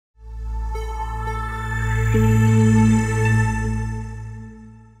Ang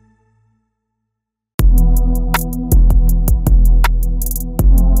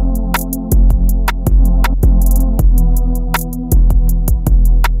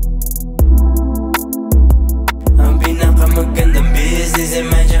pinakamagandang business ay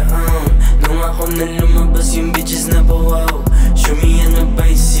mind your own. Nung ako na lumabas yung bitches napa-whoa. Schumi, ano ba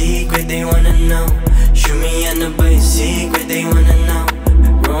yung secret they wanna know? Schumi, ano ba yung secret they wanna know?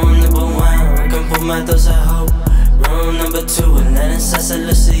 Rule number 1, huwag kang pumatol sa hope. Rule number 2, wala nang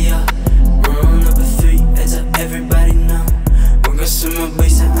sasalo sa'yo. Rule number 3, it's a everybody know. Huwag ka sumabay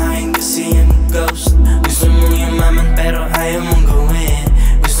sa akin kasi I'm a ghost. Gusto mong yumaman pero ayaw mong gawin.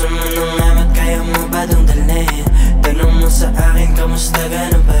 Gusto mo nang amat, kaya mo ba dong dalhin? Tanong mo sa akin, kamusta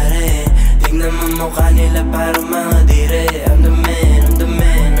gano'n pa rin? Tignan mo mukha nila parang mga dire. I'm the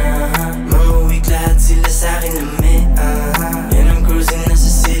man, mga weak lahat sila sa'kin na me, And I'm cruising na sa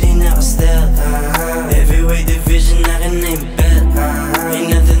city, naka-stealth, Heavyweight division, akin na yung belt,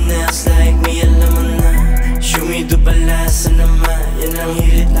 Ain't nothing else like me, alam mo na. Schumi, do pala sa naman. Yan ang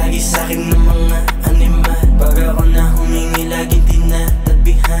hilit lagi sa'kin ng mga animal. Pag ako na humingi, laging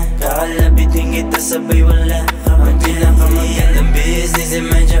tinatabihan. Kakalabitin kita, sabay wala ka. Ang pinakamagandang business ay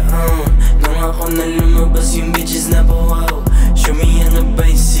mind your own. Nung ako na lumabas yung bitches napa-whoa. Schumi, ano ba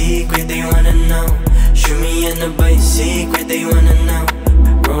yung secret they wanna know? Schumi, ano ba yung secret they wanna know?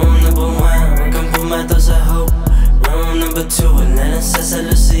 Rule number 1, huwag kang pumatol sa hope. Rule number 2, wala nang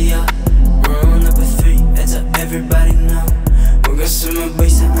sasalo sa'yo. Rule number 3, it's a everybody know. Huwag ka sumabay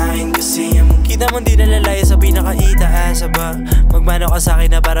sa akin kasi I'm Kita mo di nalalaya sa pinakaitaas ba? Magmano ka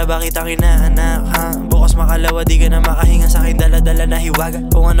sa'kin na para ba kita kinaanak, ha? Bukas makalawa di ka na makahinga sa'kin, dala-dala na hiwaga.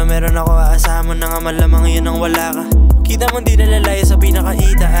 Kung ano meron ako, aasahan mo na nga malamang yun ang wala ka. Kita mo di nalalaya sa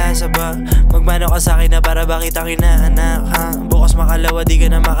pinakaitaas ba? Magmano ka sa'kin na para ba kita kinaanak, ha? Bukas makalawa di ka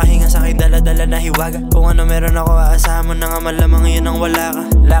na makahinga sa'kin, dala-dala na hiwaga. Kung ano meron ako, aasahan mo na nga malamang yun ang wala ka.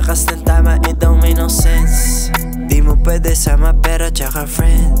 Lakas ng tama, it don't make no sense. Di mo pwede sama pero tsaka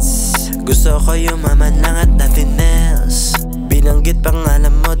friends. Gusto ko yumaman lang at nothing else. Binanggit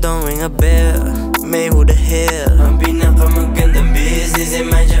pangalan mo, don't ring a bell.